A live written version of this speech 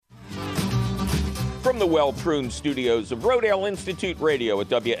From the well-pruned studios of Rodale Institute Radio at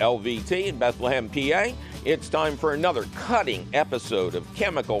WLVT in Bethlehem, PA, it's time for another cutting episode of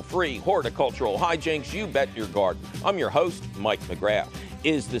chemical-free horticultural hijinks you bet your garden. I'm your host, Mike McGrath.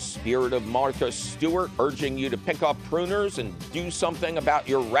 Is the spirit of Martha Stewart urging you to pick up pruners and do something about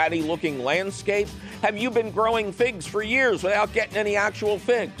your ratty-looking landscape? Have you been growing figs for years without getting any actual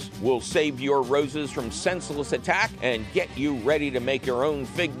figs? We'll save your roses from senseless attack and get you ready to make your own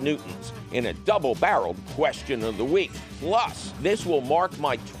fig Newtons in a double-barreled question of the week. Plus, this will mark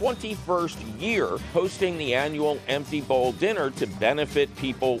my 21st year hosting the annual Empty Bowl Dinner to benefit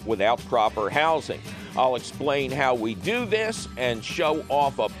people without proper housing. I'll explain how we do this and show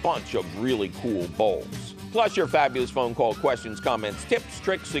off a bunch of really cool bowls. Plus your fabulous phone call questions, comments, tips,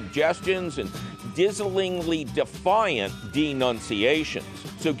 tricks, suggestions, and dazzlingly defiant denunciations.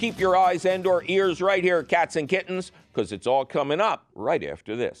 So keep your eyes and or ears right here, cats and kittens, because it's all coming up right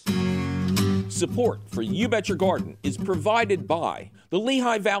after this. Support for You Bet Your Garden is provided by the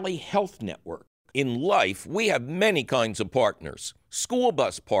Lehigh Valley Health Network. In life, we have many kinds of partners. School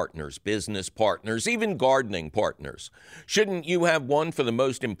bus partners, business partners, even gardening partners. Shouldn't you have one for the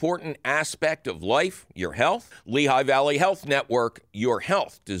most important aspect of life, your health? Lehigh Valley Health Network, your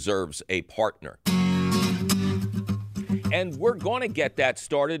health deserves a partner. And we're going to get that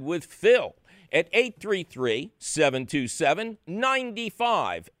started with Phil at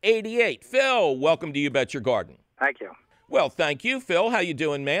 833-727-9588. Phil, welcome to You Bet Your Garden. Thank you. Well, thank you, Phil. How you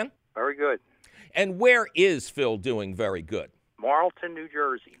doing, man? Very good. And where is Phil doing very good? Marlton, New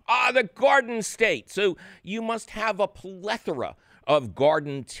Jersey. The Garden State. So you must have a plethora of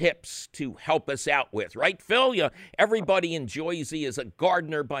garden tips to help us out with, right, Phil? Everybody in Jersey is a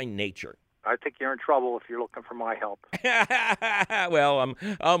gardener by nature. I think you're in trouble if you're looking for my help. Well,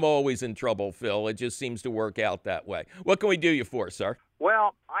 I'm always in trouble, Phil. It just seems to work out that way. What can we do you for, sir?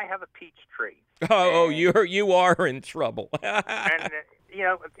 Well, I have a peach tree. Oh, you are in trouble. And you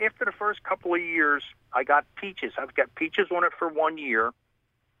know, after the first couple of years, I got peaches. I've got peaches on it for 1 year.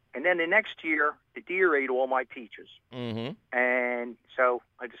 And then the next year, the deer ate all my peaches. Mm-hmm. And so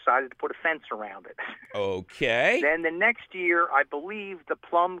I decided to put a fence around it. Okay. Then the next year, I believe the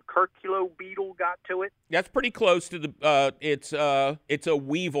plum curculo beetle got to it. That's pretty close to the, it's a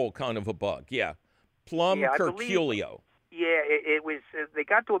weevil kind of a bug. Yeah. Plum curculio. It was, they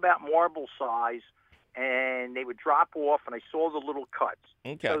got to about marble size. And they would drop off, and I saw the little cuts.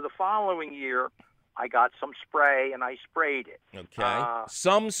 Okay. So the following year, I got some spray, and I sprayed it. Okay.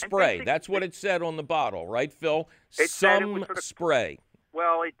 Some spray. That's what it said on the bottle, right, Phil? Some spray.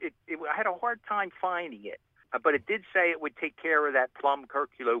 Well, I had a hard time finding it, but it did say it would take care of that plum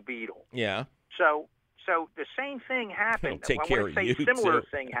curculo beetle. Yeah. So the same thing happened. It'll take care of you, similar too.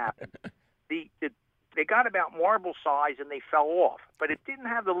 thing happened. They got about marble size and they fell off, but it didn't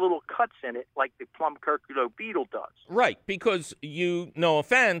have the little cuts in it like the plum curculo beetle does. Right, because no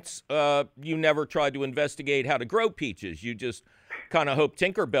offense, you never tried to investigate how to grow peaches. You just kind of hoped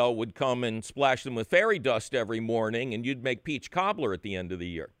Tinkerbell would come and splash them with fairy dust every morning and you'd make peach cobbler at the end of the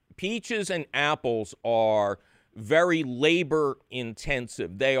year. Peaches and apples are very labor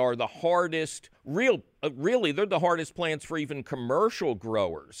intensive. They are the hardest, really, they're the hardest plants for even commercial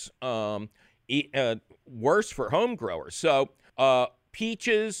growers. Worse for home growers. So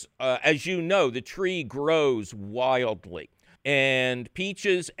peaches, as you know, the tree grows wildly. And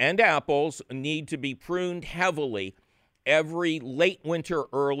peaches and apples need to be pruned heavily every late winter,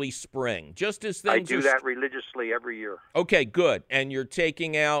 early spring. Just as things I do that religiously every year. Okay, good. And you're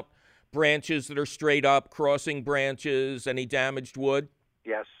taking out branches that are straight up, crossing branches, any damaged wood?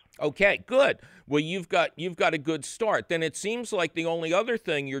 Yes. Okay, good. Well, you've got a good start. Then it seems like the only other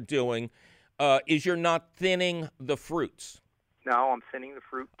thing you're doing is you're not thinning the fruits. No, I'm thinning the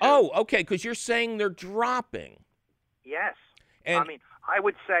fruit, too. Oh, okay, because you're saying they're dropping. Yes. And I mean, I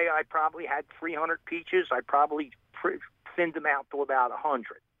would say I probably had 300 peaches. I probably thinned them out to about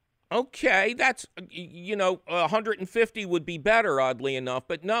 100. Okay, that's, 150 would be better, oddly enough.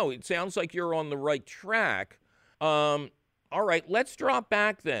 But no, it sounds like you're on the right track. All right, let's drop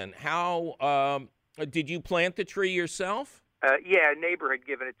back then. How did you plant the tree yourself? Yeah, a neighbor had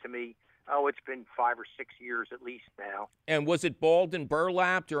given it to me. Oh, it's been 5 or 6 years at least now. And was it balled and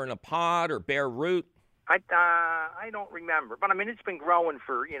burlapped or in a pot or bare root? I don't remember. But, I mean, it's been growing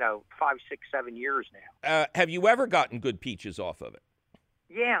for, 5, 6, 7 years now. Have you ever gotten good peaches off of it?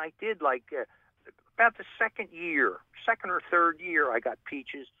 Yeah, I did. About the second or third year, I got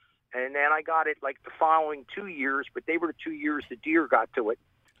peaches. And then I got it, the following 2 years. But they were the 2 years the deer got to it.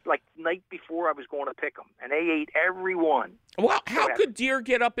 Night before I was going to pick them, and they ate every one. Well, how could deer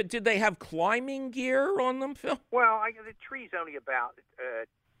get up? Did they have climbing gear on them, Phil? Well, the tree's only about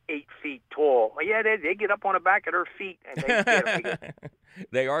 8 feet tall. wall. Yeah, they get up on the back of their feet and they get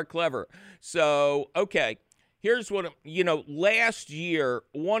They are clever. So, okay. Here's what, last year,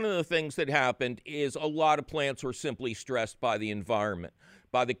 one of the things that happened is a lot of plants were simply stressed by the environment,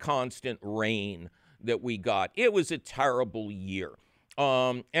 by the constant rain that we got. It was a terrible year.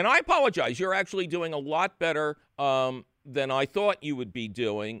 And I apologize. You're actually doing a lot better than I thought you would be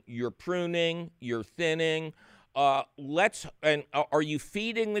doing. You're pruning, you're thinning. Are you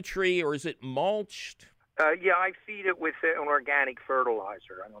feeding the tree or is it mulched? Yeah, I feed it with an organic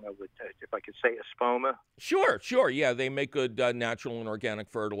fertilizer. I don't know if I could say espoma. Sure. Yeah, they make good natural and organic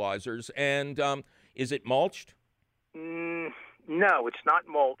fertilizers. And is it mulched? No, it's not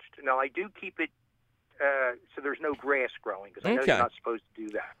mulched. No, I do keep it so there's no grass growing because I know you're not supposed to do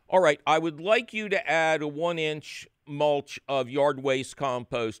that. All right. I would like you to add a 1-inch mulch of yard waste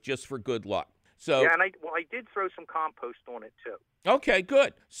compost just for good luck. So, yeah, and I did throw some compost on it too. Okay,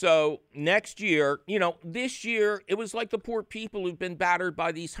 good. So next year, this year, it was like the poor people who've been battered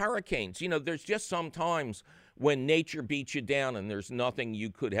by these hurricanes. There's just some times when nature beats you down and there's nothing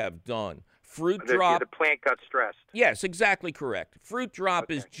you could have done. Fruit drop. The plant got stressed. Yes, exactly correct. Fruit drop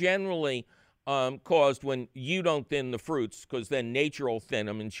is generally caused when you don't thin the fruits because then nature will thin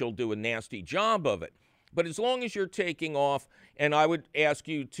them and she'll do a nasty job of it. But as long as you're taking off, and I would ask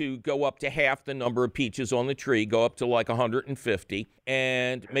you to go up to half the number of peaches on the tree, go up to like 150,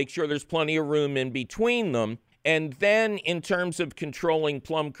 and make sure there's plenty of room in between them. And then in terms of controlling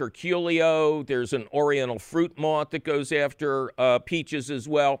plum curculio, there's an oriental fruit moth that goes after peaches as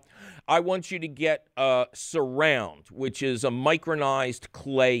well. I want you to get Surround, which is a micronized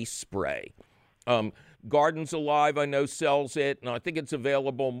clay spray. Gardens Alive, I know, sells it, and I think it's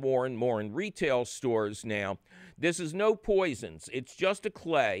available more and more in retail stores now. This is no poisons. It's just a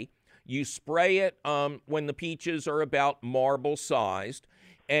clay. You spray it when the peaches are about marble-sized,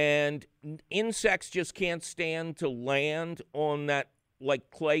 and insects just can't stand to land on that,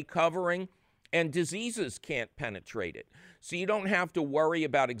 like, clay covering, and diseases can't penetrate it. So you don't have to worry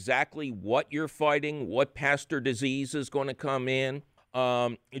about exactly what you're fighting, what pest or disease is going to come in.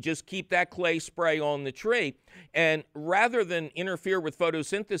 You just keep that clay spray on the tree, and rather than interfere with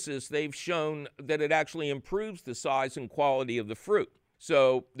photosynthesis, they've shown that it actually improves the size and quality of the fruit.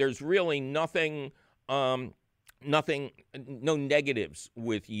 So there's really no negatives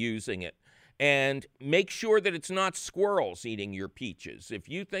with using it. And make sure that it's not squirrels eating your peaches. If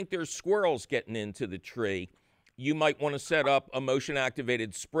you think there's squirrels getting into the tree, you might want to set up a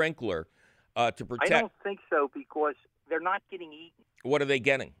motion-activated sprinkler to protect. I don't think so because they're not getting eaten. What are they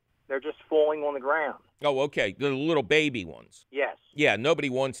getting? They're just falling on the ground. Oh, okay. The little baby ones. Yes. Yeah, nobody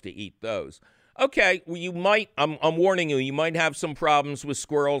wants to eat those. Okay, well, you might, I'm warning you, you might have some problems with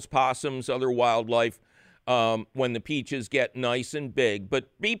squirrels, possums, other wildlife when the peaches get nice and big.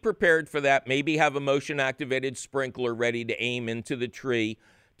 But be prepared for that. Maybe have a motion-activated sprinkler ready to aim into the tree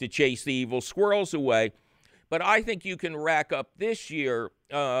to chase the evil squirrels away. But I think you can rack up this year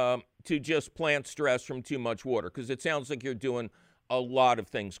to just plant stress from too much water because it sounds like you're doing a lot of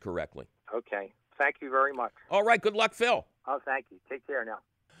things correctly. Okay. Thank you very much. All right. Good luck, Phil. Oh, thank you. Take care now.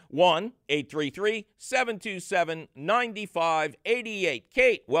 1-833-727-9588.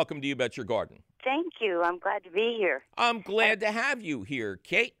 Kate, welcome to You Bet Your Garden. Thank you. I'm glad to be here. I'm glad to have you here,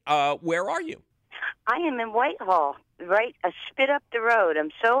 Kate. Where are you? I am in Whitehall, right a spit up the road.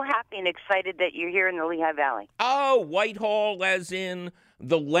 I'm so happy and excited that you're here in the Lehigh Valley. Oh, Whitehall as in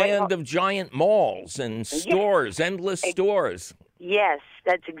the land of giant malls and stores, endless stores. Yes,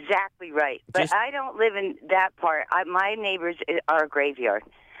 that's exactly right. But I don't live in that part. My neighbors are a graveyard,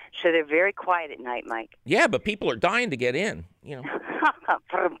 so they're very quiet at night, Mike. Yeah, but people are dying to get in, Yeah.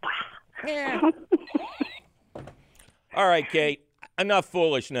 All right, Kate, enough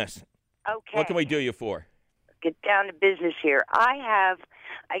foolishness. Okay. What can we do you for? Get down to business here. I have,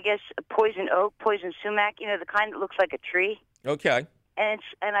 I guess, a poison oak, poison sumac, the kind that looks like a tree. Okay. And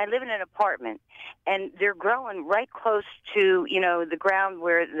I live in an apartment, and they're growing right close to, the ground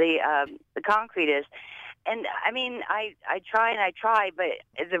where the concrete is. And, I mean, I try, but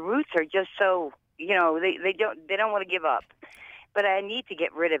the roots are just so, they don't want to give up. But I need to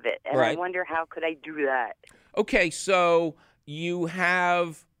get rid of it, and I wonder how could I do that. Okay, so you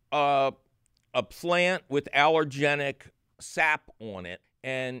have a plant with allergenic sap on it,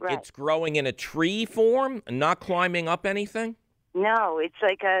 and it's growing in a tree form, not climbing up anything? No, it's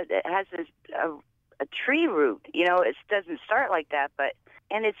like it has a tree root. It doesn't start like that,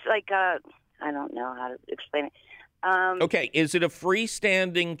 and it's like I don't know how to explain it. Okay, is it a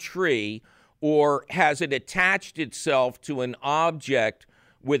freestanding tree, or has it attached itself to an object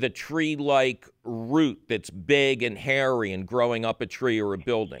with a tree-like root that's big and hairy and growing up a tree or a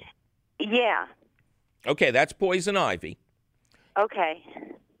building? Yeah. Okay, that's poison ivy. Okay.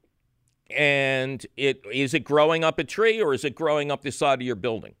 And is it growing up a tree or is it growing up the side of your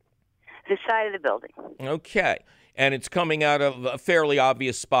building? The side of the building. Okay. And it's coming out of a fairly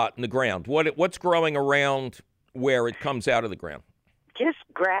obvious spot in the ground. What's growing around where it comes out of the ground? Just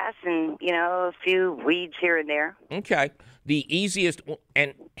grass and, a few weeds here and there. Okay. The easiest,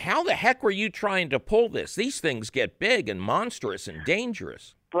 and how the heck were you trying to pull this? These things get big and monstrous and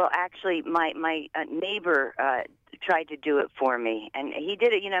dangerous. Well, actually, my neighbor tried to do it for me, and he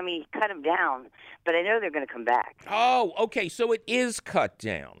did it, he cut them down, but I know they're going to come back. Oh, okay, so it is cut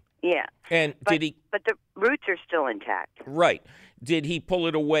down. Yeah. And but the roots are still intact. Right. Did he pull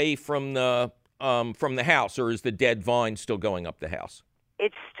it away from the house, or is the dead vine still going up the house?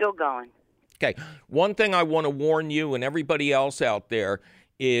 It's still going. Okay. One thing I want to warn you and everybody else out there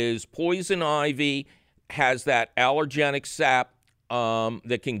is poison ivy has that allergenic sap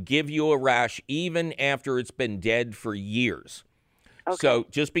that can give you a rash even after it's been dead for years. Okay. So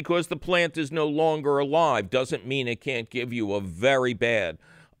just because the plant is no longer alive doesn't mean it can't give you a very bad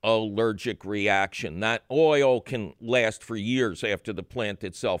allergic reaction. That oil can last for years after the plant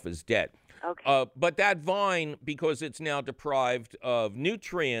itself is dead. Okay. But that vine, because it's now deprived of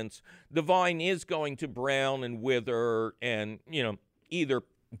nutrients, the vine is going to brown and wither and, either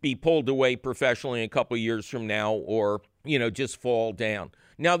be pulled away professionally a couple of years from now or, just fall down.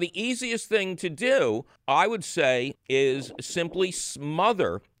 Now, the easiest thing to do, I would say, is simply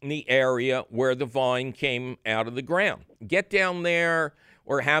smother the area where the vine came out of the ground. Get down there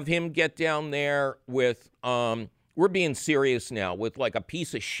or have him get down there with, we're being serious now, with like a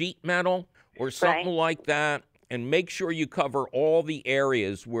piece of sheet metal or something like that, and make sure you cover all the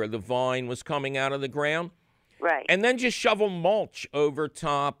areas where the vine was coming out of the ground. Right. And then just shovel mulch over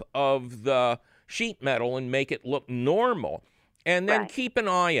top of the sheet metal and make it look normal. And then keep an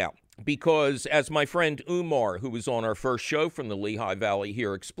eye out, because as my friend Umar, who was on our first show from the Lehigh Valley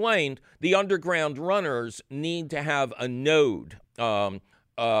here, explained, the underground runners need to have a node, a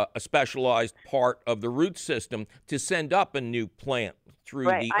specialized part of the root system to send up a new plant through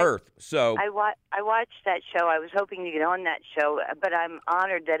the earth. So I watched that show. I was hoping to get on that show, but I'm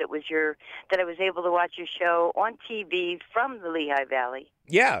honored that that I was able to watch your show on TV from the Lehigh Valley.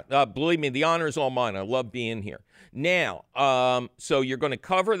 Yeah, believe me, the honor is all mine. I love being here. Now, so you're going to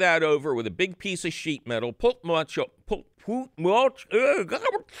cover that over with a big piece of sheet metal. Put mulch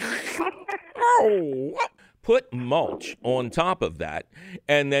on top of that,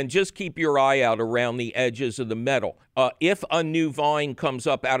 and then just keep your eye out around the edges of the metal. If a new vine comes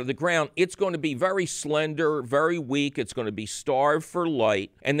up out of the ground, it's going to be very slender, very weak. It's going to be starved for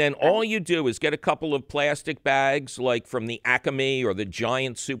light. And then all you do is get a couple of plastic bags, like from the Acme or the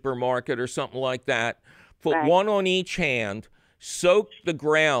Giant supermarket or something like that. Put one on each hand, soak the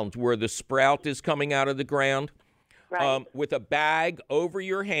ground where the sprout is coming out of the ground. With a bag over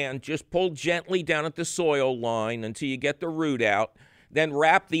your hand, just pull gently down at the soil line until you get the root out. Then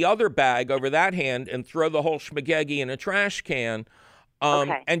wrap the other bag over that hand and throw the whole schmagegi in a trash can.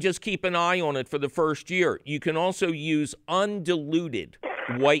 And just keep an eye on it for the first year. You can also use undiluted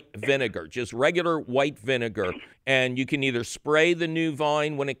white vinegar, just regular white vinegar. And you can either spray the new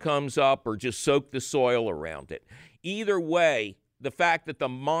vine when it comes up or just soak the soil around it. Either way, the fact that the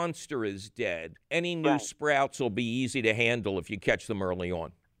monster is dead, any new sprouts will be easy to handle if you catch them early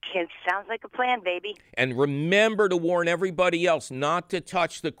on. It sounds like a plan, baby. And remember to warn everybody else not to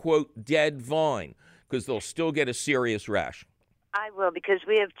touch the, quote, dead vine, because they'll still get a serious rash. I will, because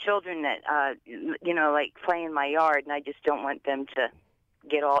we have children that, like play in my yard, and I just don't want them to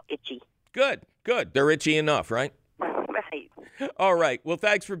get all itchy. Good. They're itchy enough, right? Right. All right. Well,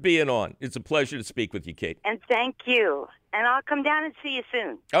 thanks for being on. It's a pleasure to speak with you, Kate. And thank you. And I'll come down and see you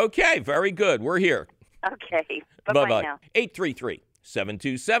soon. Okay, very good. We're here. Okay. Bye-bye now.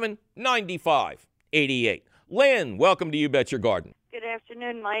 833-727-9588. Lynn, welcome to You Bet Your Garden. Good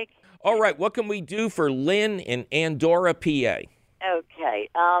afternoon, Mike. All right, what can we do for Lynn in Andorra, PA? Okay.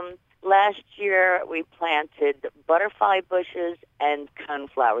 Last year we planted butterfly bushes and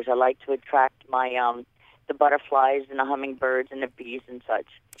coneflowers. I like to attract my the butterflies and the hummingbirds and the bees and such.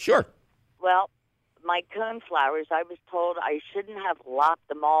 Sure. Well, my coneflowers, I was told I shouldn't have lopped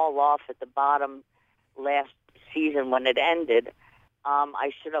them all off at the bottom last season when it ended.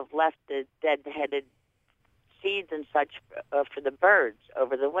 I should have left the dead-headed seeds and such for the birds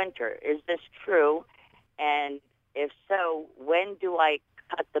over the winter. Is this true? And if so, when do I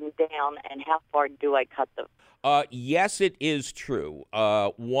cut them down and how far do I cut them? Yes, it is true.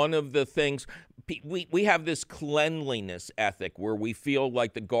 One of the things, we have this cleanliness ethic where we feel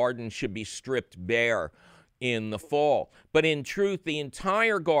like the garden should be stripped bare in the fall. But in truth, the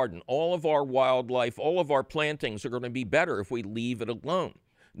entire garden, all of our wildlife, all of our plantings are going to be better if we leave it alone.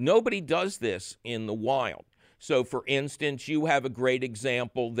 Nobody does this in the wild. So, for instance, you have a great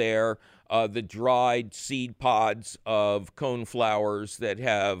example there, the dried seed pods of coneflowers that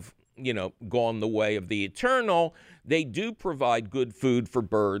have, gone the way of the eternal. They do provide good food for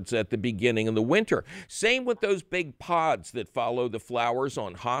birds at the beginning of the winter. Same with those big pods that follow the flowers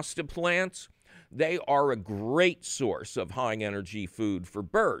on hosta plants. They are a great source of high-energy food for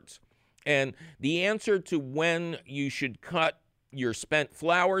birds. And the answer to when you should cut your spent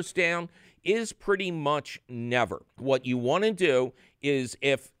flowers down is pretty much never. What you want to do is,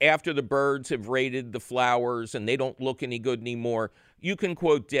 if after the birds have raided the flowers and they don't look any good anymore, you can,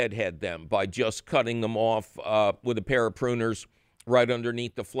 quote, deadhead them by just cutting them off with a pair of pruners right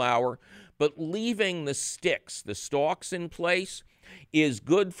underneath the flower. But leaving the sticks, the stalks in place, is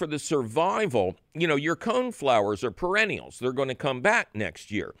good for the survival. Your coneflowers are perennials. They're going to come back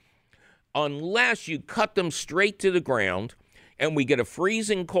next year. Unless you cut them straight to the ground and we get a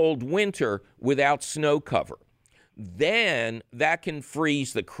freezing cold winter without snow cover. Then that can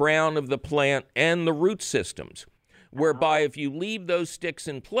freeze the crown of the plant and the root systems, whereby if you leave those sticks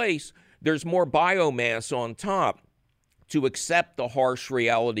in place, there's more biomass on top to accept the harsh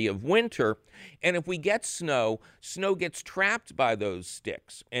reality of winter. And if we get snow, snow gets trapped by those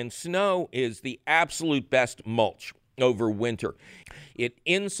sticks. And snow is the absolute best mulch over winter. It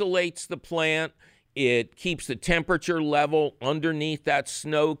insulates the plant. It keeps the temperature level underneath that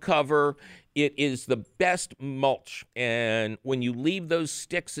snow cover. It is the best mulch. And when you leave those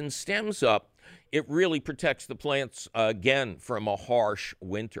sticks and stems up, it really protects the plants, again, from a harsh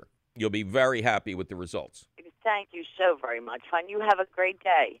winter. You'll be very happy with the results. Thank you so very much, hon. You have a great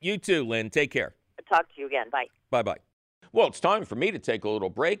day. You too, Lynn. Take care. I'll talk to you again. Bye. Bye-bye. Well, it's time for me to take a little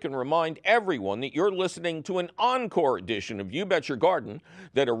break and remind everyone that you're listening to an encore edition of You Bet Your Garden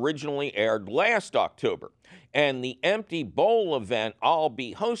that originally aired last October. And the Empty Bowl event I'll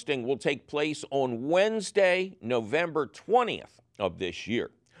be hosting will take place on Wednesday, November 20th of this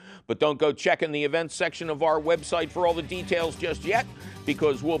year. But don't go checking the events section of our website for all the details just yet,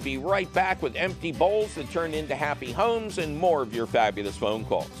 because we'll be right back with empty bowls that turn into happy homes and more of your fabulous phone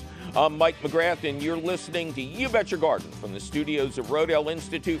calls. I'm Mike McGrath, and you're listening to You Bet Your Garden from the studios of Rodale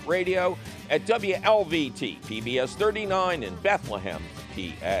Institute Radio at WLVT, PBS 39 in Bethlehem,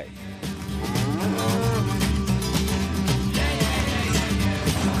 PA.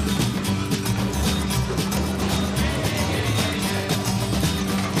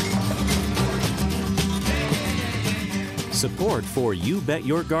 Support for You Bet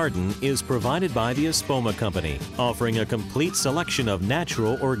Your Garden is provided by the Espoma Company, offering a complete selection of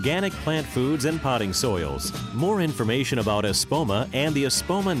natural organic plant foods and potting soils. More information about Espoma and the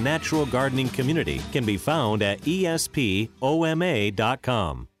Espoma Natural Gardening Community can be found at espoma.com.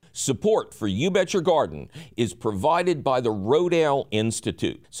 Support for You Bet Your Garden is provided by the Rodale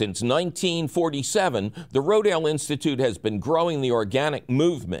Institute. Since 1947, the Rodale Institute has been growing the organic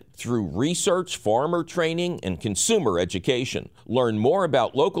movement through research, farmer training, and consumer education. Learn more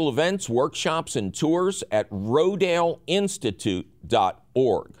about local events, workshops, and tours at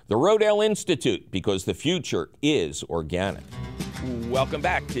rodaleinstitute.org. The Rodale Institute, because the future is organic. Welcome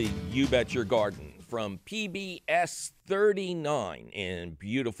back to You Bet Your Garden from PBS 39 in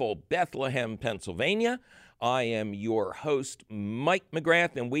beautiful Bethlehem, Pennsylvania. I am your host, Mike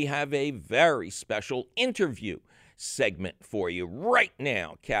McGrath, and we have a very special interview segment for you right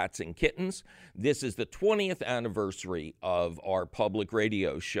now, cats and kittens. This is the 20th anniversary of our public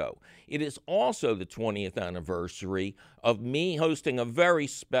radio show. It is also the 20th anniversary of me hosting a very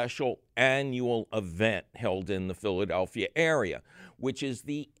special annual event held in the Philadelphia area, which is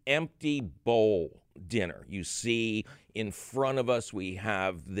the Empty Bowl dinner. You see in front of us, we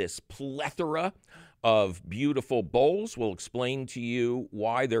have this plethora of beautiful bowls. We'll explain to you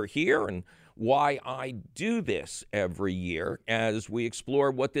why they're here and why I do this every year as we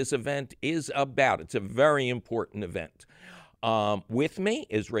explore what this event is about. It's a very important event. With me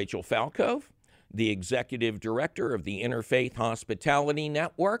is Rachel Falcove, the executive director of the Interfaith Hospitality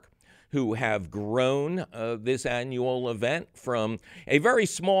Network, who have grown this annual event from a very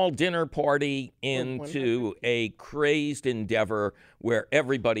small dinner party into a crazed endeavor where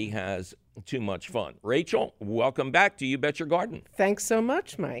everybody has too much fun. Rachel, welcome back to You Bet Your Garden. Thanks so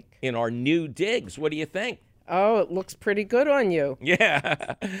much, Mike. In our new digs, what do you think? Oh, it looks pretty good on you.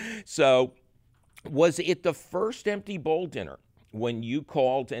 Yeah. So, was it the first Empty Bowl dinner when you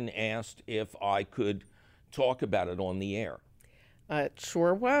called and asked if I could talk about it on the air? It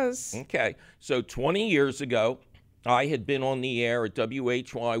sure was. Okay. So 20 years ago, I had been on the air at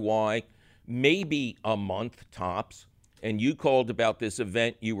WHYY maybe a month tops. And you called about this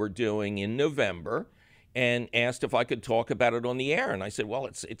event you were doing in November and asked if I could talk about it on the air. And I said, well,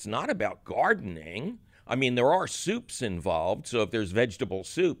 it's not about gardening. I mean, there are soups involved, so if there's vegetable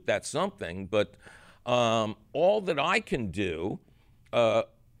soup, that's something. But all that I can do, how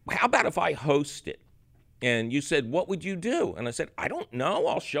about if I host it? And you said, what would you do? And I said, I don't know.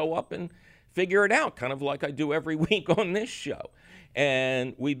 I'll show up and figure it out, kind of like I do every week on this show.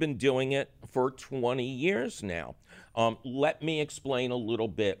 And we've been doing it for 20 years now. Let me explain a little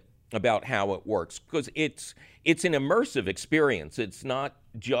bit about how it works, because it's an immersive experience. It's not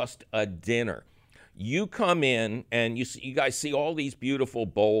just a dinner. You come in and you guys see all these beautiful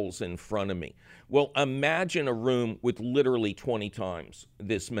bowls in front of me. Well, imagine a room with literally 20 times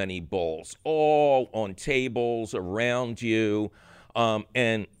this many bowls, all on tables around you,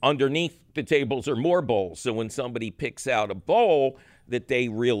 and underneath the tables are more bowls. So when somebody picks out a bowl that they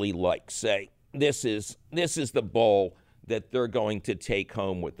really like, say, this is the bowl that they're going to take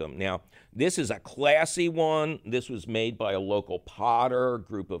home with them. Now, this is a classy one. This was made by a local potter,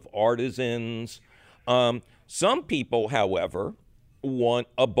 group of artisans. Some people, however, want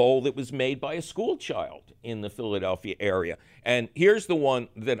a bowl that was made by a school child in the Philadelphia area. And here's the one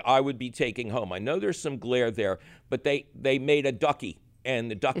that I would be taking home. I know there's some glare there, but they made a ducky, and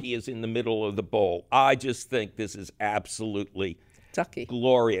the ducky is in the middle of the bowl. I just think this is absolutely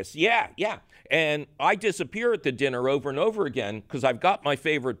glorious. Yeah. And I disappear at the dinner over and over again because I've got my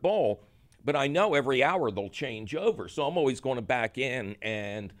favorite bowl, but I know every hour they'll change over. So I'm always going back in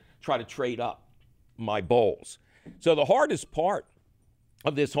and try to trade up my bowls. So the hardest part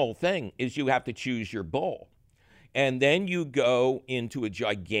of this whole thing is you have to choose your bowl. And then you go into a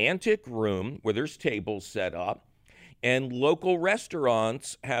gigantic room where there's tables set up, and local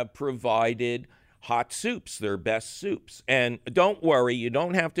restaurants have provided hot soups, their best soups. And don't worry, you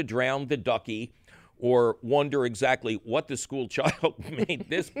don't have to drown the ducky or wonder exactly what the school child made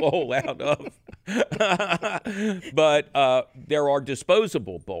this bowl out of. But there are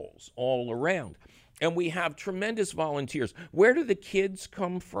disposable bowls all around. And we have tremendous volunteers. Where do the kids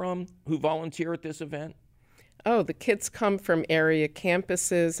come from who volunteer at this event? Oh, the kids come from area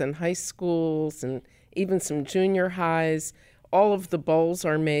campuses and high schools and even some junior highs. All of the bowls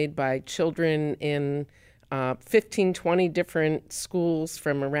are made by children in 15, 20 different schools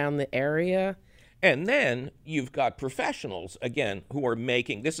from around the area. And then you've got professionals, again, who are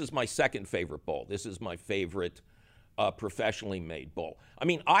making, this is my second favorite bowl. This is my favorite professionally made bowl. I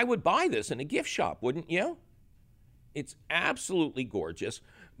mean, I would buy this in a gift shop, wouldn't you? It's absolutely gorgeous.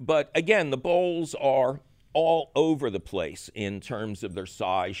 But again, the bowls are all over the place in terms of their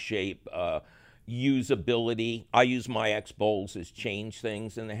size, shape, usability. I use my X bowls as change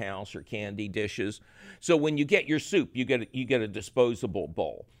things in the house or candy dishes. So when you get your soup, you get a disposable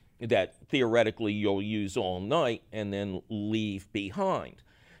bowl that theoretically you'll use all night and then leave behind.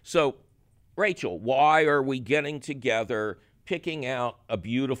 So, Rachel, why are we getting together, picking out a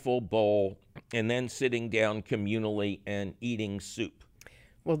beautiful bowl, and then sitting down communally and eating soup?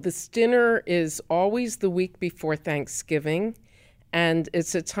 Well, this dinner is always the week before Thanksgiving, and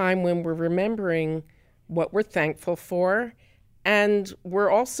it's a time when we're remembering what we're thankful for, and we're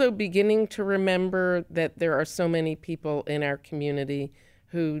also beginning to remember that there are so many people in our community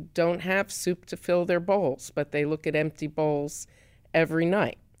who don't have soup to fill their bowls, but they look at empty bowls every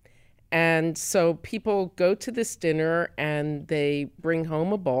night. And so people go to this dinner and they bring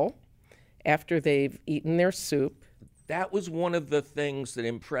home a bowl after they've eaten their soup. That was one of the things that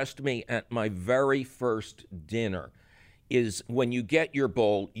impressed me at my very first dinner, is when you get your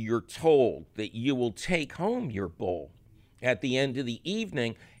bowl, you're told that you will take home your bowl at the end of the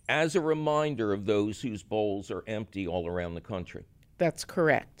evening as a reminder of those whose bowls are empty all around the country. That's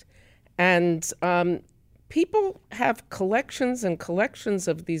correct. And people have collections and collections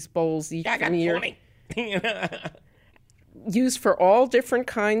of these bowls each year. 20. Used for all different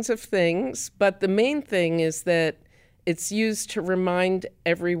kinds of things, but the main thing is that it's used to remind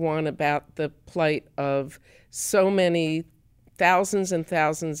everyone about the plight of so many thousands and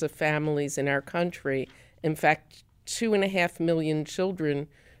thousands of families in our country. In fact, 2.5 million children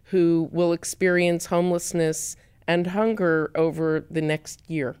who will experience homelessness and hunger over the next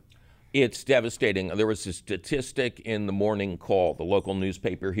year. It's devastating. There was a statistic in the Morning Call, the local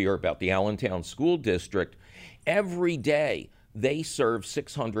newspaper here, about the Allentown School District. Every day, they serve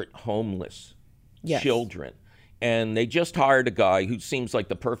 600 homeless children. And they just hired a guy who seems like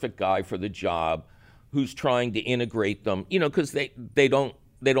the perfect guy for the job, who's trying to integrate them, because they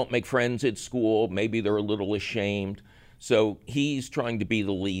don't make friends at school. Maybe they're a little ashamed. So he's trying to be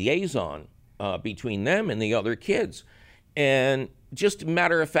the liaison between them and the other kids. And just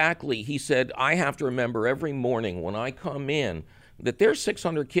matter-of-factly, he said, I have to remember every morning when I come in that there's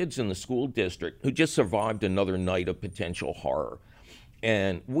 600 kids in the school district who just survived another night of potential horror.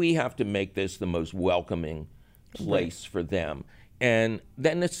 And we have to make this the most welcoming place for them. And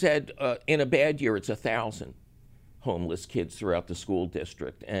then it said, in a bad year, it's 1,000 homeless kids throughout the school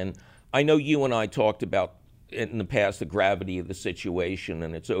district. And I know you and I talked about in the past the gravity of the situation,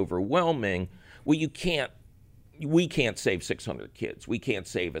 and it's overwhelming. Well, we can't save 600 kids. We can't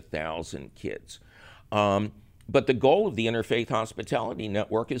save 1,000 kids. But the goal of the Interfaith Hospitality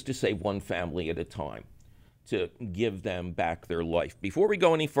Network is to save one family at a time, to give them back their life. Before we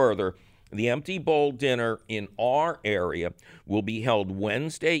go any further, the Empty Bowl Dinner in our area will be held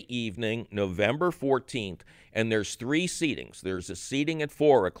Wednesday evening, November 14th, and there's 3 seatings. There's a seating at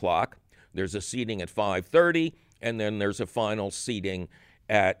 4 o'clock, there's a seating at 5:30, and then there's a final seating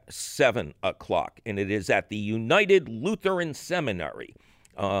at 7 o'clock. And it is at the United Lutheran Seminary,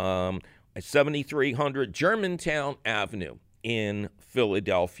 7300 Germantown Avenue in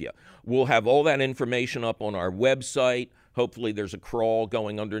Philadelphia. We'll have all that information up on our website. Hopefully there's a crawl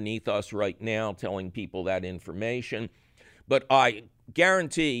going underneath us right now telling people that information. But I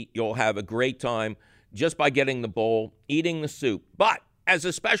guarantee you'll have a great time just by getting the bowl, eating the soup. But as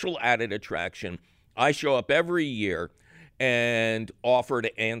a special added attraction, I show up every year and offer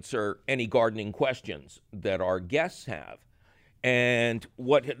to answer any gardening questions that our guests have. And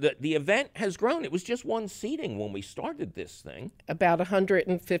what the event has grown. It was just one seating when we started this thing. About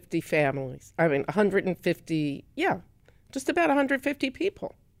 150 families. 150, just about 150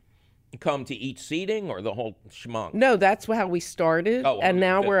 people. Come to each seating or the whole schmunk? No, that's how we started. Oh, and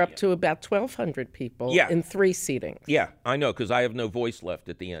now we're up to about 1,200 people in 3 seatings. Yeah, I know, because I have no voice left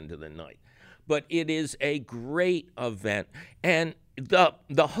at the end of the night. But it is a great event. And the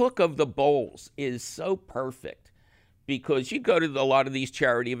hook of the bowls is so perfect, because you go to a lot of these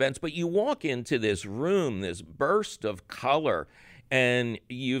charity events, but you walk into this room, this burst of color, and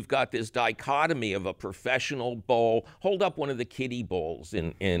you've got this dichotomy of a professional bowl. Hold up one of the kiddie bowls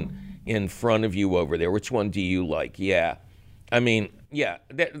in front of you over there. Which one do you like? Yeah. I mean, yeah,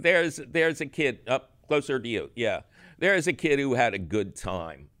 there's a kid up closer to you. Yeah. There's a kid who had a good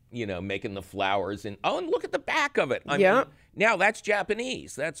time, making the flowers. And look at the back of it. I mean, now that's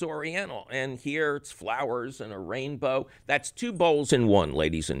Japanese. That's Oriental. And here it's flowers and a rainbow. That's 2 bowls in one,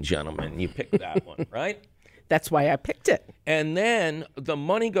 ladies and gentlemen. You pick that one, right? That's why I picked it. And then the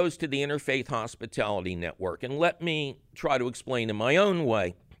money goes to the Interfaith Hospitality Network. And let me try to explain in my own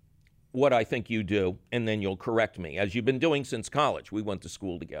way what I think you do, and then you'll correct me, as you've been doing since college. We went to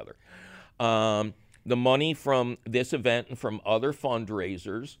school together. The money from this event and from other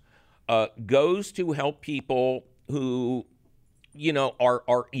fundraisers goes to help people who,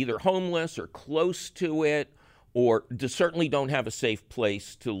 are either homeless or close to it, or certainly don't have a safe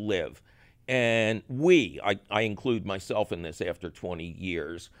place to live. And I include myself in this after 20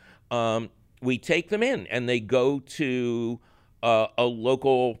 years, we take them in, and they go to a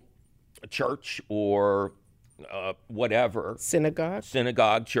local church or whatever.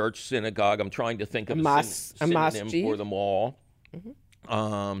 Synagogue, church, synagogue. I'm trying to think of a synonym for them all.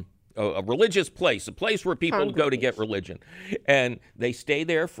 Mm-hmm. A religious place, a place where people go to get religion. And they stay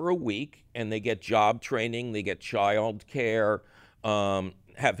there for a week, and they get job training, they get child care,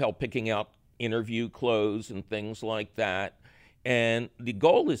 have help picking out interview clothes and things like that. And the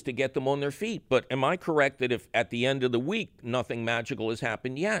goal is to get them on their feet. But am I correct that if at the end of the week nothing magical has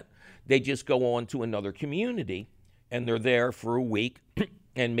happened yet, they just go on to another community and they're there for a week,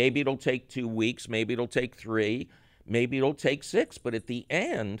 and maybe it'll take 2 weeks, maybe it'll take 3, maybe it'll take 6, but at the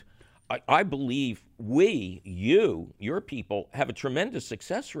end, I believe your people have a tremendous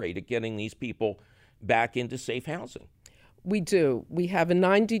success rate at getting these people back into safe housing. We do. We have a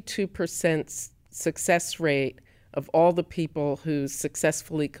 92% success rate of all the people who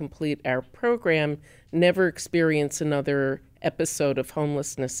successfully complete our program never experience another episode of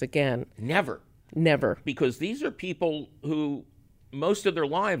homelessness again. Never. Because these are people who, most of their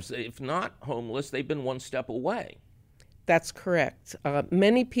lives, if not homeless, they've been one step away. That's correct.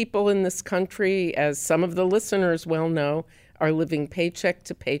 Many people in this country, as some of the listeners well know, are living paycheck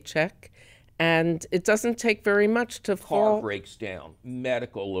to paycheck. And it doesn't take very much to fall. Car breaks down,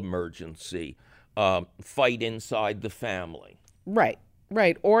 medical emergency, fight inside the family. Right.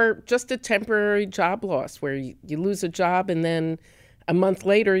 Or just a temporary job loss where you lose a job and then a month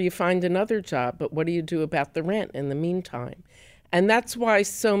later you find another job. But what do you do about the rent in the meantime? And that's why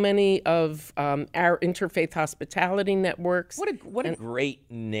so many of our interfaith hospitality networks. What a great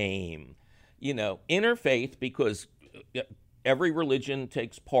name. Interfaith, because every religion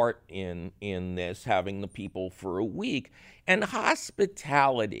takes part in this, having the people for a week. And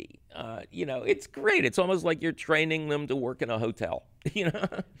hospitality, it's great. It's almost like you're training them to work in a hotel,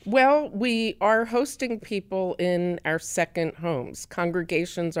 Well, we are hosting people in our second homes.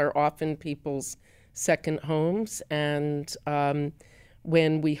 Congregations are often people's second homes. And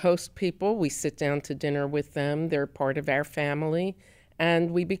when we host people, we sit down to dinner with them. They're part of our family.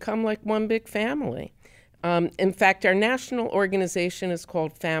 And we become like one big family. In fact, our national organization is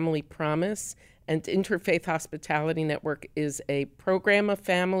called Family Promise, and Interfaith Hospitality Network is a program of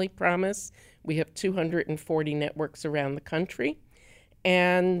Family Promise. We have 240 networks around the country.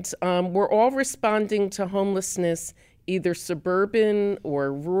 And we're all responding to homelessness, either suburban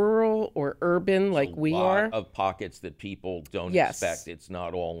or rural or urban, like we are. A lot of pockets that people don't expect. It's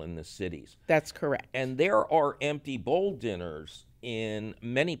not all in the cities. That's correct. And there are empty bowl dinners in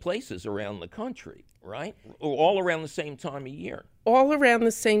many places around the country, right? All around the same time of year. All around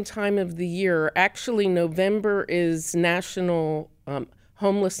the same time of the year. Actually, November is National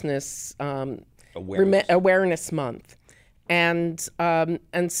Homelessness Awareness Month. And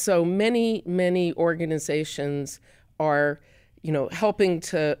so many organizations are, hoping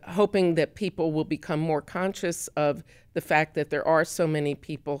that people will become more conscious of the fact that there are so many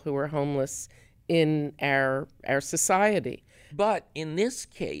people who are homeless in our society. But in this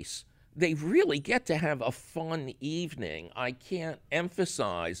case, they really get to have a fun evening. I can't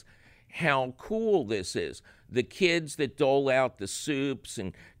emphasize how cool this is. The kids that dole out the soups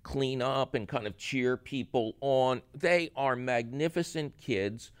and clean up and kind of cheer people on, they are magnificent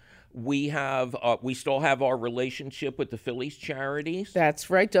kids. We still have our relationship with the Phillies charities. That's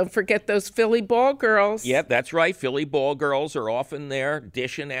right. Don't forget those Philly ball girls. Yeah, that's right. Philly ball girls are often there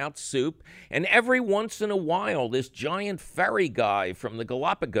dishing out soup. And every once in a while, this giant ferry guy from the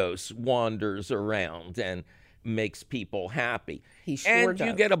Galapagos wanders around and makes people happy. He sure does. And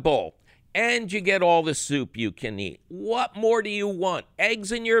you get a bowl. And you get all the soup you can eat. What more do you want?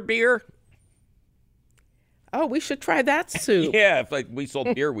 Eggs in your beer? Oh, we should try that soup. Yeah, if we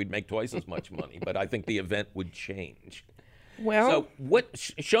sold beer, we'd make twice as much money. But I think the event would change. Well, so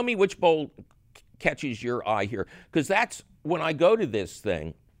show me which bowl catches your eye here. Because that's, when I go to this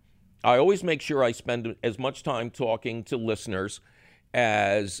thing, I always make sure I spend as much time talking to listeners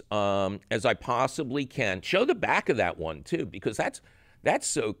as I possibly can. Show the back of that one, too, because that's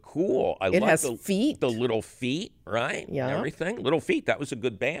so cool. It has feet. The little feet, right? Yeah. Everything. Little Feet. That was a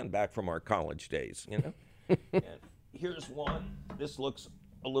good band back from our college days, And here's one. This looks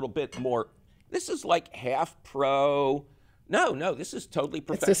a little bit more. This is like half pro. No, this is totally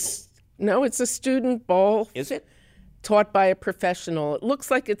professional. It's a student bowl. Is it? Taught by a professional. It looks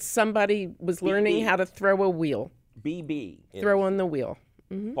like it's somebody was learning how to throw a wheel. BB. Throw on the wheel.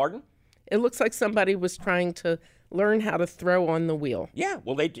 Mm-hmm. Pardon? It looks like somebody was trying to learn how to throw on the wheel. Yeah,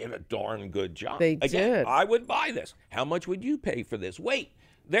 well, they did a darn good job. They Again, did. I would buy this. How much would you pay for this? Wait,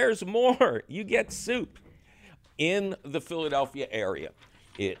 there's more. You get soup in the Philadelphia area.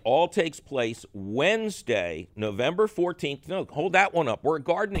 It all takes place Wednesday, November 14th. No, hold that one up. We're a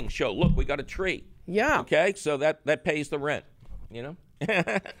gardening show. Look, we got a tree. Yeah. Okay, so that pays the rent,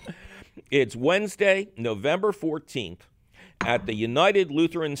 It's Wednesday, November 14th. At the United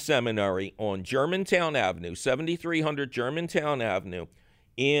Lutheran Seminary on Germantown Avenue, 7300 Germantown Avenue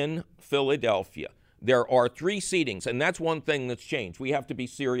in Philadelphia. There are 3 seatings, and that's one thing that's changed. We have to be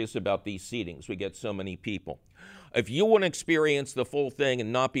serious about these seatings. We get so many people. If you want to experience the full thing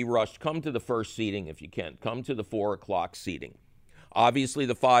and not be rushed, come to the first seating if you can. Come to the 4 o'clock seating. Obviously,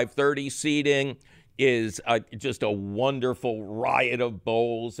 the 5:30 seating is just a wonderful riot of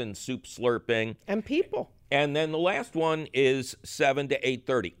bowls and soup slurping. And people. And then the last one is 7 to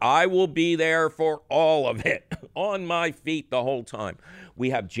 8:30. I will be there for all of it, on my feet the whole time. We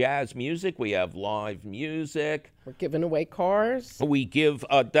have jazz music. We have live music. We're giving away cars. We give,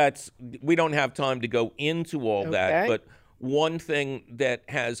 we don't have time to go into all that. But one thing that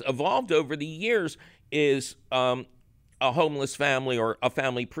has evolved over the years is a homeless family or a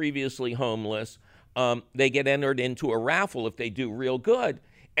family previously homeless, they get entered into a raffle if they do real good.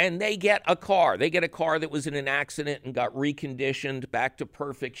 And they get a car. They get a car that was in an accident and got reconditioned back to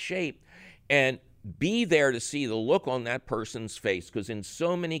perfect shape. And be there to see the look on that person's face, because in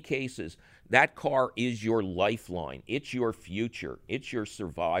so many cases, that car is your lifeline. It's your future. It's your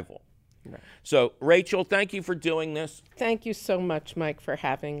survival. Right. So, Rachel, thank you for doing this. Thank you so much, Mike, for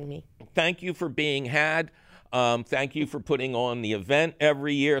having me. Thank you for being had. Thank you for putting on the event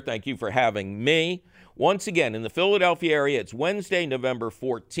every year. Thank you for having me. Once again, in the Philadelphia area, it's Wednesday, November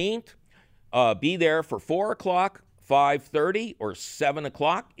 14th. Be there for 4 o'clock, 5:30, or 7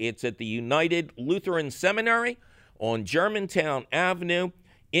 o'clock. It's at the United Lutheran Seminary on Germantown Avenue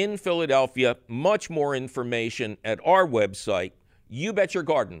in Philadelphia. Much more information at our website,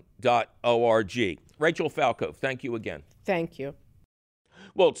 youbetyourgarden.org. Rachel Falco, thank you again. Thank you.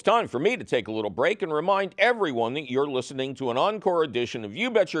 Well, it's time for me to take a little break and remind everyone that you're listening to an encore edition of You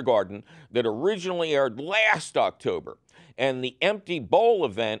Bet Your Garden that originally aired last October. And the Empty Bowl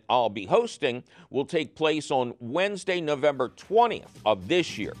event I'll be hosting will take place on Wednesday, November 20th of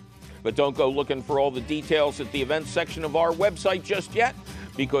this year. But don't go looking for all the details at the events section of our website just yet,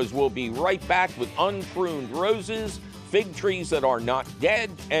 because we'll be right back with unpruned roses, fig trees that are not dead,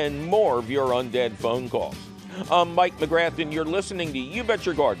 and more of your undead phone calls. I'm Mike McGrath, and you're listening to You Bet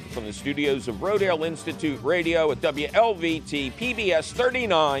Your Garden from the studios of Rodale Institute Radio at WLVT PBS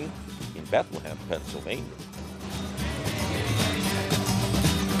 39 in Bethlehem, Pennsylvania.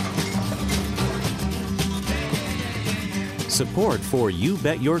 Support for You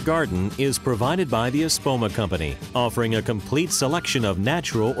Bet Your Garden is provided by the Espoma Company, offering a complete selection of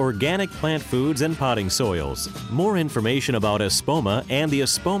natural organic plant foods and potting soils. More information about Espoma and the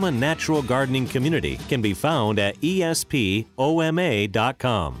Espoma Natural Gardening Community can be found at espoma.com.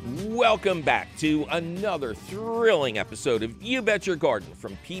 Welcome back to another thrilling episode of You Bet Your Garden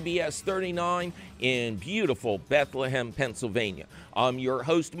from PBS 39 in beautiful Bethlehem, Pennsylvania. I'm your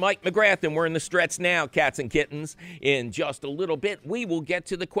host, Mike McGrath, and we're in the stretch now, cats and kittens. In just a little bit, we will get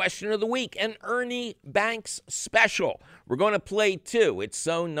to the question of the week, an Ernie Banks special. We're going to play two. It's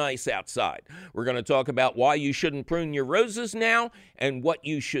so nice outside. We're going to talk about why you shouldn't prune your roses now and what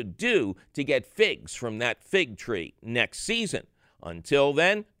you should do to get figs from that fig tree next season. Until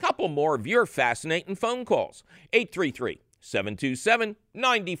then, a couple more of your fascinating phone calls.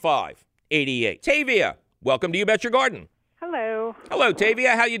 833-727-9588. Tavia, welcome to You Bet Your Garden. Hello. Hello,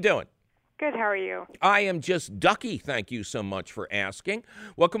 Tavia. How you doing? Good. How are you? I am just ducky. Thank you so much for asking.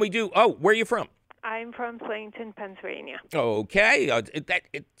 What can we do? Oh, where are you from? I'm from Slayton, Pennsylvania. Okay.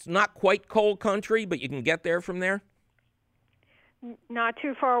 It's not quite cold country, but you can get there from there? Not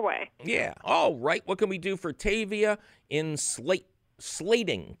too far away. Yeah. All right. What can we do for Tavia in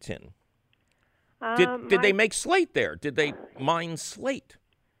Slatington? Did they make slate there? Did they mine slate?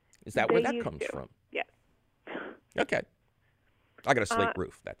 Is that where that comes from? Yes. Okay. I got a slate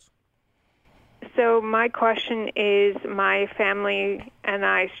roof. So my question is, my family and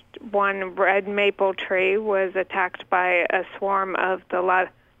one red maple tree was attacked by a swarm of the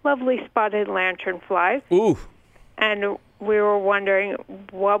lovely spotted lanternflies. Ooh. And we were wondering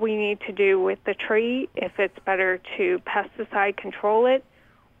what we need to do with the tree, if it's better to pesticide control it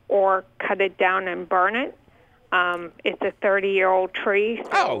or cut it down and burn it. It's a 30-year-old tree,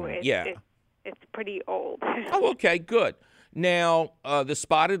 so it's pretty old. Oh, okay, good. Now, the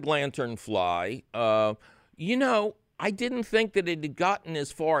spotted lanternfly, I didn't think that it had gotten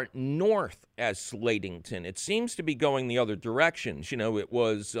as far north as Slatington. It seems to be going the other directions. It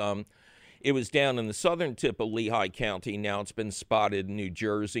was down in the southern tip of Lehigh County. Now it's been spotted in New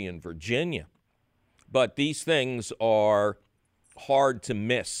Jersey and Virginia. But these things are hard to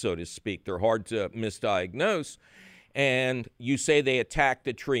miss, so to speak. They're hard to misdiagnose. And you say they attacked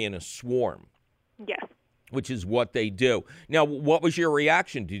the tree in a swarm. Yes. Which is what they do. Now, what was your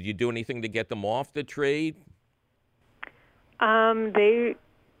reaction? Did you do anything to get them off the tree? My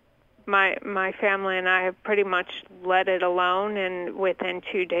family and I have pretty much let it alone, and within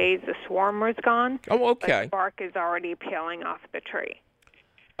 2 days the swarm was gone. Oh, okay. But the bark is already peeling off the tree.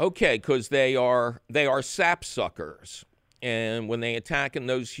 Okay, because they are sap suckers, and when they attack in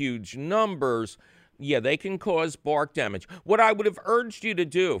those huge numbers, yeah, they can cause bark damage. What I would have urged you to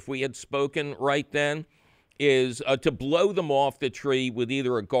do if we had spoken right then is to blow them off the tree with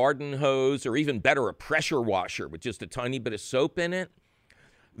either a garden hose or even better, a pressure washer with just a tiny bit of soap in it.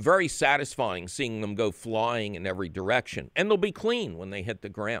 Very satisfying seeing them go flying in every direction. And they'll be clean when they hit the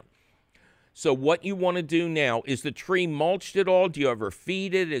ground. So what you want to do now, is the tree mulched at all? Do you ever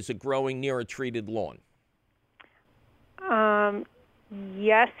feed it? Is it growing near a treated lawn?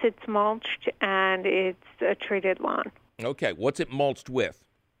 Yes, it's mulched, and it's a treated lawn. Okay, what's it mulched with?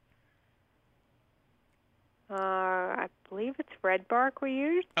 I believe it's red bark we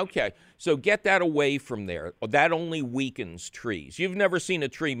use. Okay, so get that away from there. That only weakens trees. You've never seen a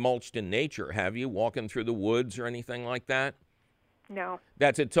tree mulched in nature, have you? Walking through the woods or anything like that? No.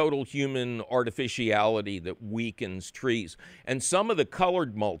 That's a total human artificiality that weakens trees. And some of the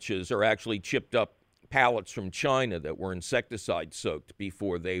colored mulches are actually chipped up pallets from China that were insecticide soaked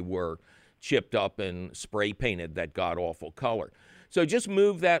before they were chipped up and spray painted that god-awful color. So just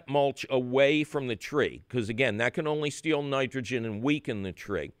move that mulch away from the tree because, again, that can only steal nitrogen and weaken the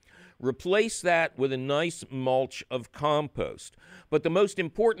tree. Replace that with a nice mulch of compost. But the most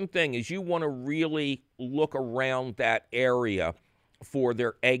important thing is you want to really look around that area for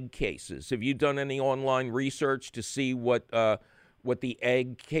their egg cases. Have you done any online research to see what the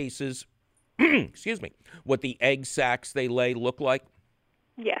egg cases, excuse me, what the egg sacs they lay look like?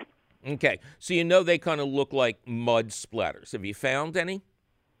 Yes. Okay, so you know they kind of look like mud splatters. Have you found any?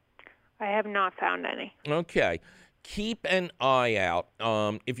 I have not found any. Okay. Keep an eye out.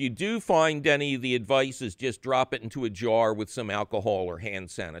 If you do find any, the advice is just drop it into a jar with some alcohol or hand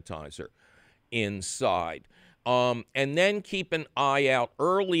sanitizer inside. And then keep an eye out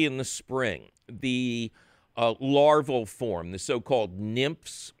early in the spring. The larval form, the so-called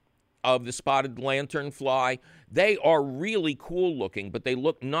nymphs of the spotted lanternfly, they are really cool looking, but they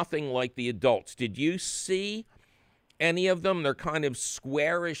look nothing like the adults. Did you see any of them? They're kind of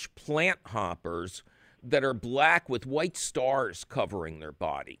squarish plant hoppers that are black with white stars covering their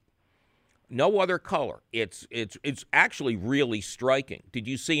body. No other color. It's actually really striking. Did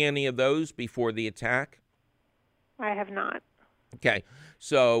you see any of those before the attack? I have not. Okay,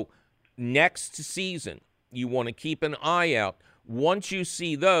 so next season, you want to keep an eye out. Once you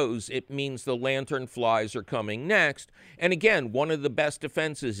see those, it means the lanternflies are coming next. And again, one of the best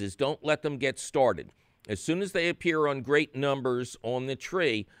defenses is don't let them get started. As soon as they appear on great numbers on the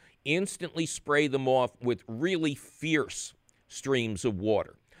tree, instantly spray them off with really fierce streams of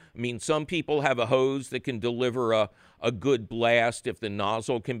water. I mean, some people have a hose that can deliver a good blast if the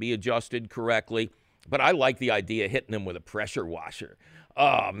nozzle can be adjusted correctly. But I like the idea of hitting them with a pressure washer.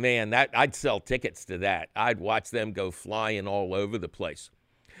 Oh, man, I'd sell tickets to that. I'd watch them go flying all over the place.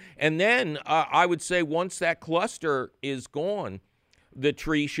 And then I would say once that cluster is gone, the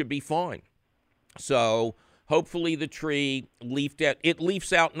tree should be fine. So hopefully the tree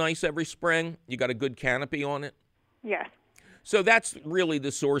leafs out nice every spring. You got a good canopy on it? Yes. So that's really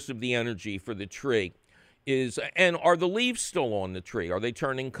the source of the energy for the tree. And are the leaves still on the tree? Are they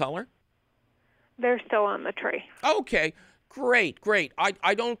turning color? They're still on the tree. Okay, great.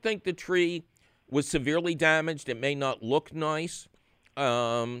 I don't think the tree was severely damaged. It may not look nice,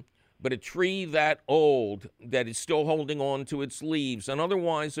 but a tree that old that is still holding on to its leaves and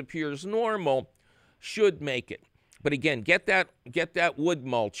otherwise appears normal should make it. But again, get that wood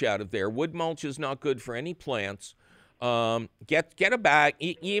mulch out of there. Wood mulch is not good for any plants. Get a bag,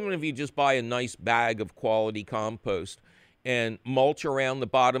 even if you just buy a nice bag of quality compost, and mulch around the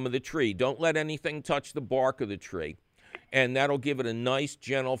bottom of the tree. Don't let anything touch the bark of the tree. And that'll give it a nice,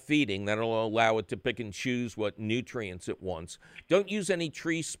 gentle feeding. That'll allow it to pick and choose what nutrients it wants. Don't use any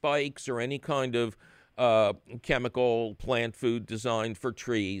tree spikes or any kind of chemical plant food designed for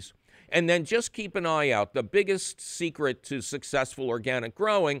trees. And then just keep an eye out. The biggest secret to successful organic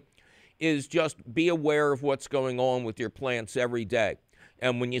growing is just be aware of what's going on with your plants every day.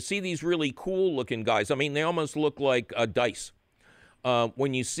 And when you see these really cool-looking guys, I mean, they almost look like dice.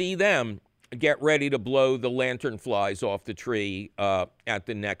 When you see them, get ready to blow the lanternflies off the tree at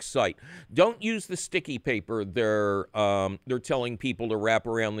the next site. Don't use the sticky paper they're telling people to wrap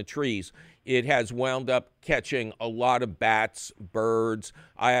around the trees. It has wound up catching a lot of bats, birds.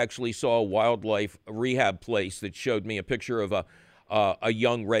 I actually saw a wildlife rehab place that showed me a picture of a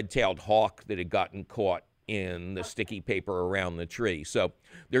young red-tailed hawk that had gotten caught in the sticky paper around the tree. So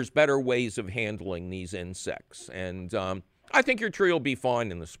there's better ways of handling these insects. And I think your tree will be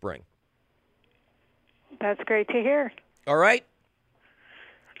fine in the spring. That's great to hear. All right?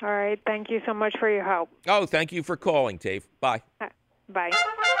 All right. Thank you so much for your help. Oh, thank you for calling, Dave. Bye. Bye.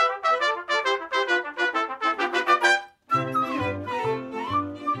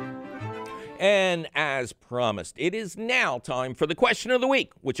 And as promised, it is now time for the question of the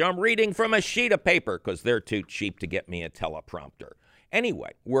week, which I'm reading from a sheet of paper because they're too cheap to get me a teleprompter.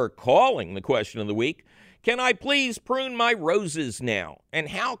 Anyway, we're calling the question of the week, can I please prune my roses now? And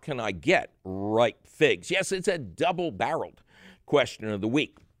how can I get ripe figs? Yes, it's a double-barreled question of the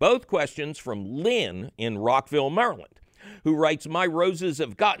week. Both questions from Lynn in Rockville, Maryland, who writes, my roses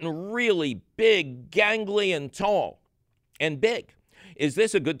have gotten really big, gangly, and tall. And big. Is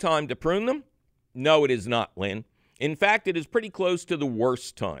this a good time to prune them? No, it is not, Lynn. In fact, it is pretty close to the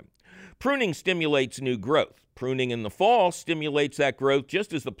worst time. Pruning stimulates new growth. Pruning in the fall stimulates that growth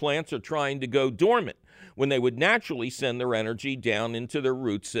just as the plants are trying to go dormant, when they would naturally send their energy down into their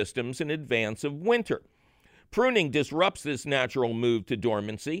root systems in advance of winter. Pruning disrupts this natural move to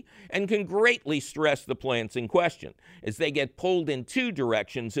dormancy and can greatly stress the plants in question, as they get pulled in two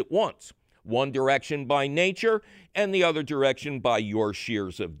directions at once. One direction by nature and the other direction by your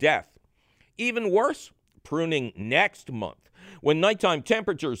shears of death. Even worse, pruning next month, when nighttime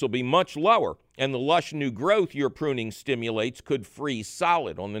temperatures will be much lower And the lush new growth your pruning stimulates could freeze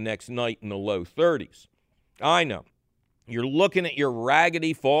solid on the next night in the low 30s. I know. You're looking at your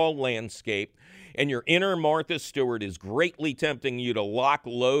raggedy fall landscape, and your inner Martha Stewart is greatly tempting you to lock,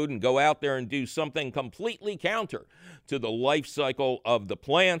 load, and go out there and do something completely counter to the life cycle of the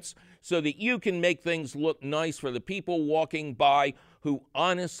plants so that you can make things look nice for the people walking by who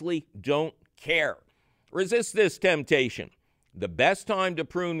honestly don't care. Resist this temptation. The best time to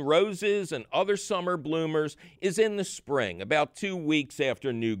prune roses and other summer bloomers is in the spring, about 2 weeks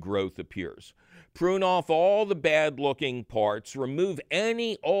after new growth appears. Prune off all the bad-looking parts. Remove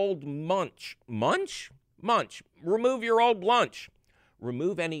any old mulch. Remove your old lunch.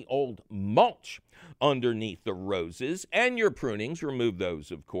 Remove any old mulch underneath the roses and your prunings. Remove those,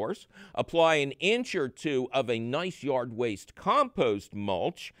 of course. Apply an inch or two of a nice yard waste compost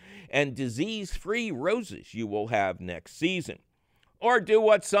mulch and disease-free roses you will have next season. Or do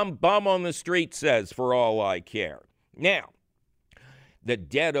what some bum on the street says, for all I care. Now, the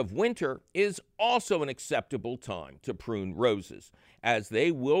dead of winter is also an acceptable time to prune roses, as they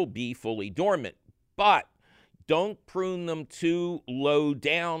will be fully dormant. But don't prune them too low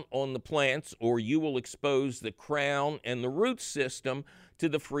down on the plants, or you will expose the crown and the root system to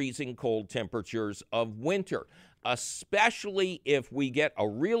the freezing cold temperatures of winter, especially if we get a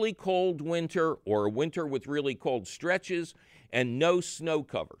really cold winter or a winter with really cold stretches and no snow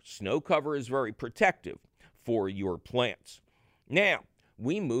cover. Snow cover is very protective for your plants. Now,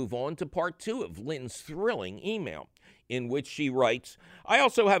 we move on to part 2 of Lynn's thrilling email, in which she writes, I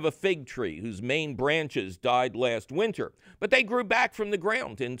also have a fig tree whose main branches died last winter, but they grew back from the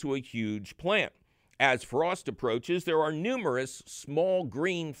ground into a huge plant. As frost approaches, there are numerous small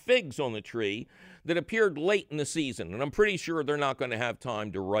green figs on the tree that appeared late in the season, and I'm pretty sure they're not going to have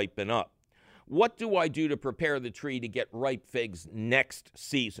time to ripen up. What do I do to prepare the tree to get ripe figs next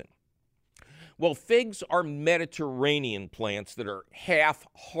season? Well, figs are Mediterranean plants that are half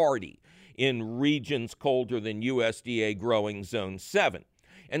hardy in regions colder than USDA growing Zone 7.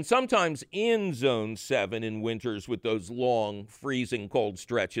 And sometimes in Zone 7 in winters with those long, freezing cold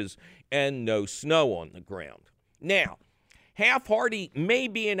stretches and no snow on the ground. Now, half hardy may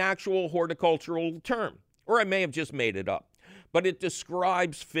be an actual horticultural term, or I may have just made it up, but it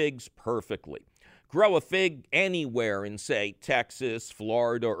describes figs perfectly. Grow a fig anywhere in, say, Texas,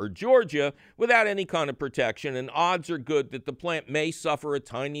 Florida, or Georgia without any kind of protection, and odds are good that the plant may suffer a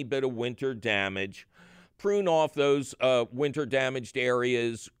tiny bit of winter damage. Prune off those winter-damaged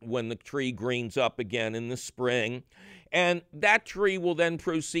areas when the tree greens up again in the spring, and that tree will then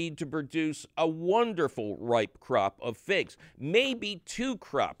proceed to produce a wonderful ripe crop of figs, maybe 2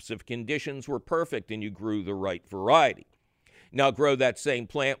 crops if conditions were perfect and you grew the right variety. Now grow that same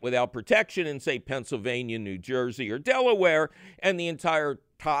plant without protection in, say, Pennsylvania, New Jersey, or Delaware, and the entire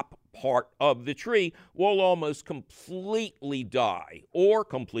top part of the tree will almost completely die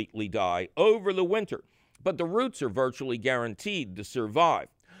over the winter. But the roots are virtually guaranteed to survive.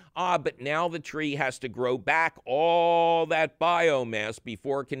 But now the tree has to grow back all that biomass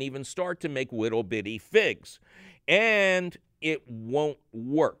before it can even start to make little bitty figs. And it won't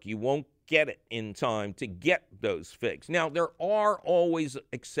work. You won't get it in time to get those figs. Now, there are always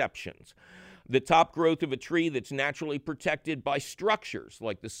exceptions. The top growth of a tree that's naturally protected by structures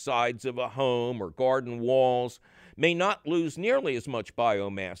like the sides of a home or garden walls may not lose nearly as much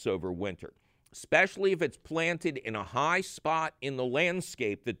biomass over winter, especially if it's planted in a high spot in the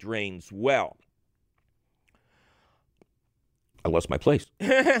landscape that drains well. I lost my place.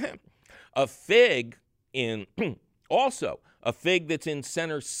 A fig that's in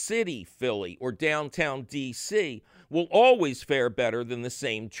Center City, Philly, or downtown D.C. will always fare better than the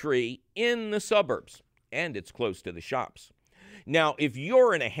same tree in the suburbs, and it's close to the shops. Now, if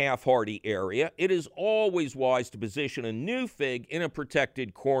you're in a half-hardy area, it is always wise to position a new fig in a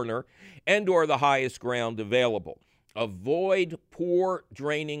protected corner and or the highest ground available. Avoid poor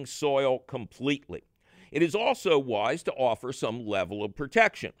draining soil completely. It is also wise to offer some level of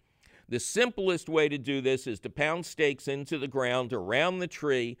protection. The simplest way to do this is to pound stakes into the ground around the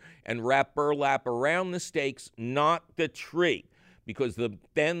tree and wrap burlap around the stakes, not the tree, because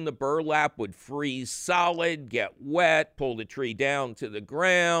then the burlap would freeze solid, get wet, pull the tree down to the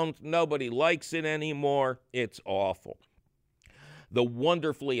ground. Nobody likes it anymore. It's awful. The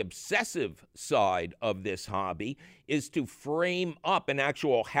wonderfully obsessive side of this hobby is to frame up an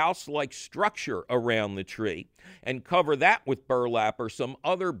actual house-like structure around the tree and cover that with burlap or some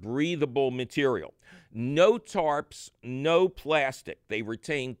other breathable material. No tarps, no plastic. They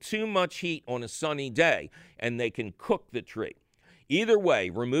retain too much heat on a sunny day, and they can cook the tree. Either way,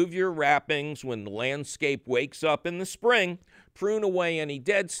 remove your wrappings when the landscape wakes up in the spring, prune away any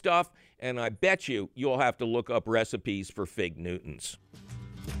dead stuff, And I bet you'll have to look up recipes for fig Newtons.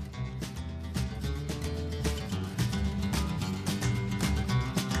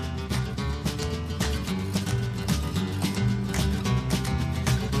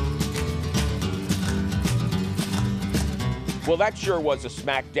 Well, that sure was a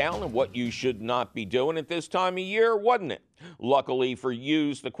smackdown of what you should not be doing at this time of year, wasn't it? Luckily for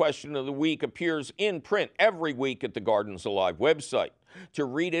you, the question of the week appears in print every week at the Gardens Alive website. To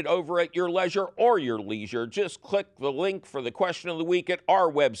read it over at your leisure or your leisure, just click the link for the question of the week at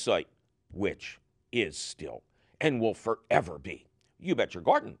our website, which is still and will forever be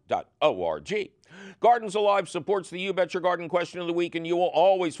youbetyourgarden.org. Gardens Alive supports the You Bet Your Garden question of the week, and you will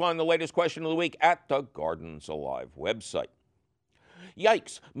always find the latest question of the week at the Gardens Alive website.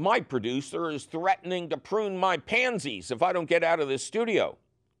 Yikes, my producer is threatening to prune my pansies if I don't get out of this studio.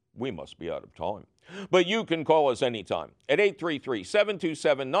 We must be out of time. But you can call us anytime at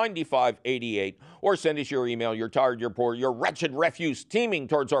 833-727-9588 or send us your email, your tired, your poor, your wretched refuse teeming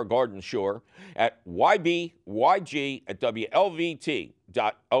towards our garden shore at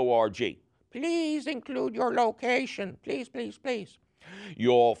ybyg@wlvt.org. Please include your location. Please, please, please.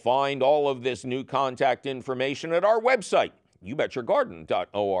 You'll find all of this new contact information at our website,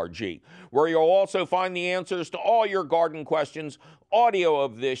 youbetyourgarden.org, where you'll also find the answers to all your garden questions, audio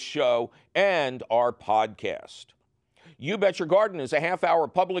of this show, and our podcast. You Bet Your Garden is a half-hour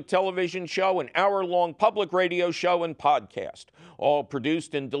public television show, an hour-long public radio show, and podcast, all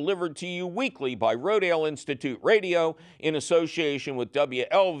produced and delivered to you weekly by Rodale Institute Radio in association with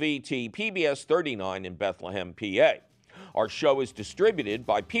WLVT PBS 39 in Bethlehem, PA. Our show is distributed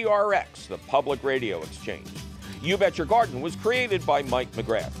by PRX, the Public Radio Exchange. You Bet Your Garden was created by Mike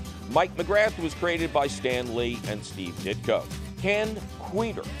McGrath. Mike McGrath was created by Stan Lee and Steve Ditko. Ken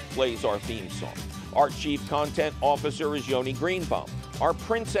Queter plays our theme song. Our Chief Content Officer is Yoni Greenbaum. Our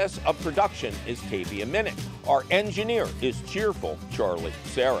Princess of Production is Tavia Minnick. Our engineer is cheerful Charlie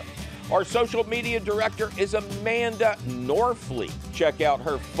Sarah. Our social media director is Amanda Norfleet. Check out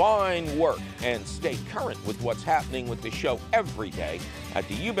her fine work and stay current with what's happening with the show every day at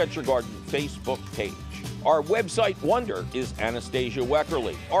the You Bet Your Garden Facebook page. Our website wonder is Anastasia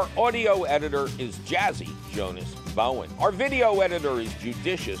Weckerly. Our audio editor is Jazzy Jonas Bowen. Our video editor is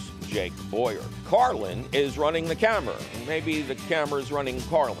Judicious Jake Boyer. Carlin is running the camera. Maybe the camera's running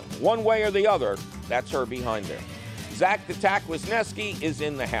Carlin. One way or the other, that's her behind there. Zach the Tack Wisniewski is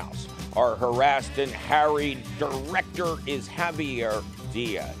in the house. Our harassed and harried director is Javier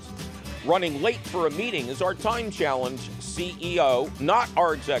Diaz. Running late for a meeting is our Time Challenge CEO, not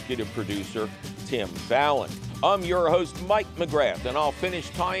our executive producer, Tim Fallon. I'm your host, Mike McGrath, and I'll finish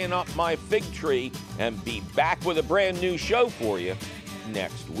tying up my fig tree and be back with a brand new show for you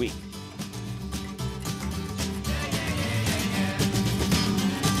next week.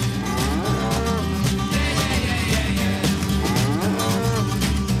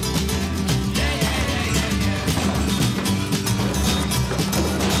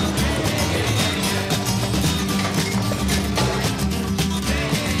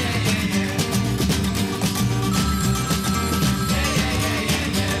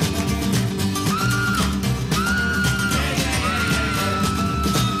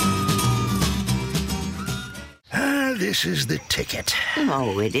 This is the ticket.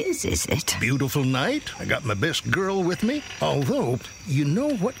 Oh, it is it? Beautiful night. I got my best girl with me. Although, you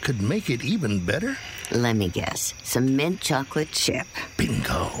know what could make it even better? Let me guess. Some mint chocolate chip.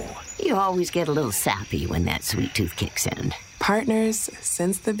 Bingo. You always get a little sappy when that sweet tooth kicks in. Partners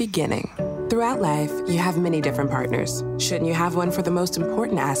since the beginning. Throughout life, you have many different partners. Shouldn't you have one for the most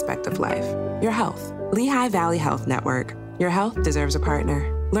important aspect of life? Your health. Lehigh Valley Health Network. Your health deserves a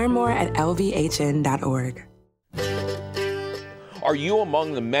partner. Learn more at lvhn.org. Are you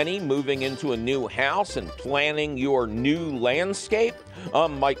among the many moving into a new house and planning your new landscape?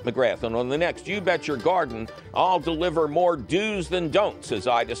 I'm Mike McGrath, and on the next You Bet Your Garden, I'll deliver more do's than don'ts as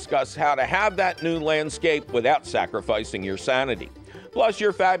I discuss how to have that new landscape without sacrificing your sanity. Plus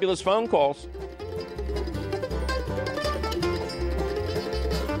your fabulous phone calls.